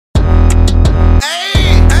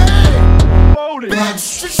Load it.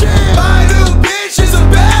 Bitch, my new bitch is a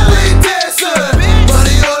ballet dancer.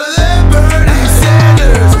 Money older than Bernie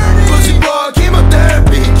Sanders. Pussy boy,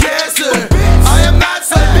 chemotherapy, cancer. I am not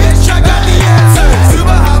some bitch, I got the answer. Super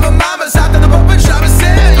hot, my mama's out to the puppet shop and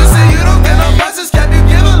sand. You say you don't get no buses, can you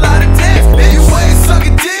give a lot of dicks? Bitch, you ain't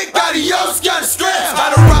sucking dick, adios, got a strap. I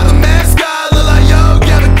don't rock a mascot, look like yo,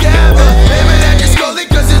 gabba gabba. Baby, that just scolding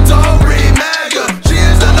cause you don't read MAGA. She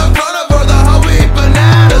is not no grown up or the hoe eat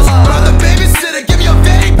bananas. Brother babysitter, give me your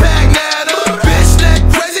fanny pack, nana. Bitch, that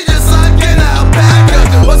crazy just like an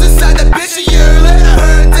alpaca. Was inside that bitch a year later,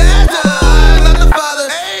 her dad died. Not the father,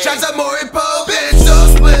 shots out more repo, bitch. So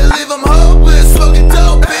split, leave them hopeless, smoking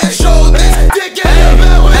dope, bitch. Show this dick in the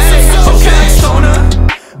bed with some Okay, stoner,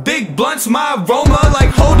 big blunts, my aroma. Like,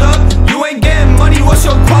 hold up, you ain't getting money, what's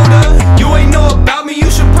your quota? You ain't know about me, you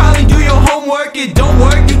should probably do your homework. It don't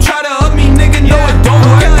work, you try to up me, nigga, no it don't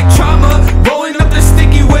work. Like trauma, rolling up the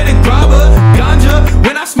sticky with a grabber. Ganja,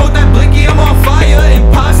 when I smoke that blicky, I'm on fire.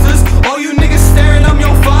 Imposters, all you niggas staring, I'm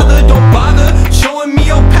your father. Don't bother showing me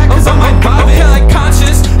your pack, cause I'm a robber. Okay, like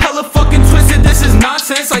conscious, hella fucking twisted, this is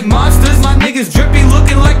nonsense. Like monsters, my niggas drippy,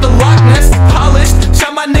 looking like the Loch Ness. Polished,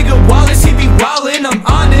 shot my nigga Wallace, he be wildin', I'm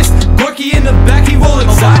honest. Gorky in the back, he roll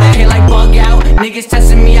exotic. Hit like bug out, niggas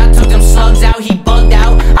testing me, I took them slugs out. He bugged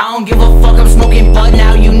out, I don't give a fuck, I'm smoking bud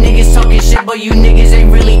now. You niggas talking shit, but you niggas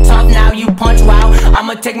ain't really tough now. You punch wow,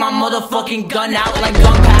 I'ma take my motherfucking gun out like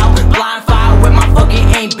gunpow. Blindfire with my fucking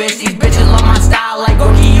aim, bitch. These bitches love my style like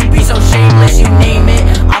Gorky, you be so shameless, you name it.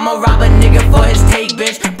 I'ma rob a nigga for his take,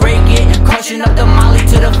 bitch. Break it, crushing up the molly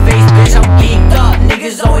to the face, bitch. I'm geeked up,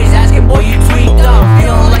 niggas always asking, boy, you tweaked up.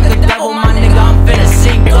 Feeling like the devil, my nigga, I'm finna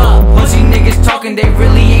sync up. Pussy niggas talking, they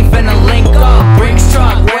really ain't finna link up. Brinks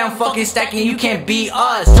truck, where I'm fucking stacking, you can't beat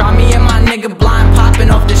us. Try me and my nigga blind, popping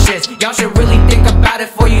off the shits. Y'all should really think about it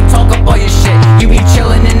before you talk up all your shit. You be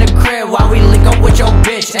chillin' in the crib while we link up with your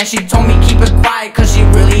bitch, and she told me keep it quiet cause she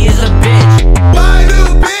really is a bitch. my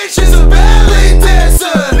new bitch.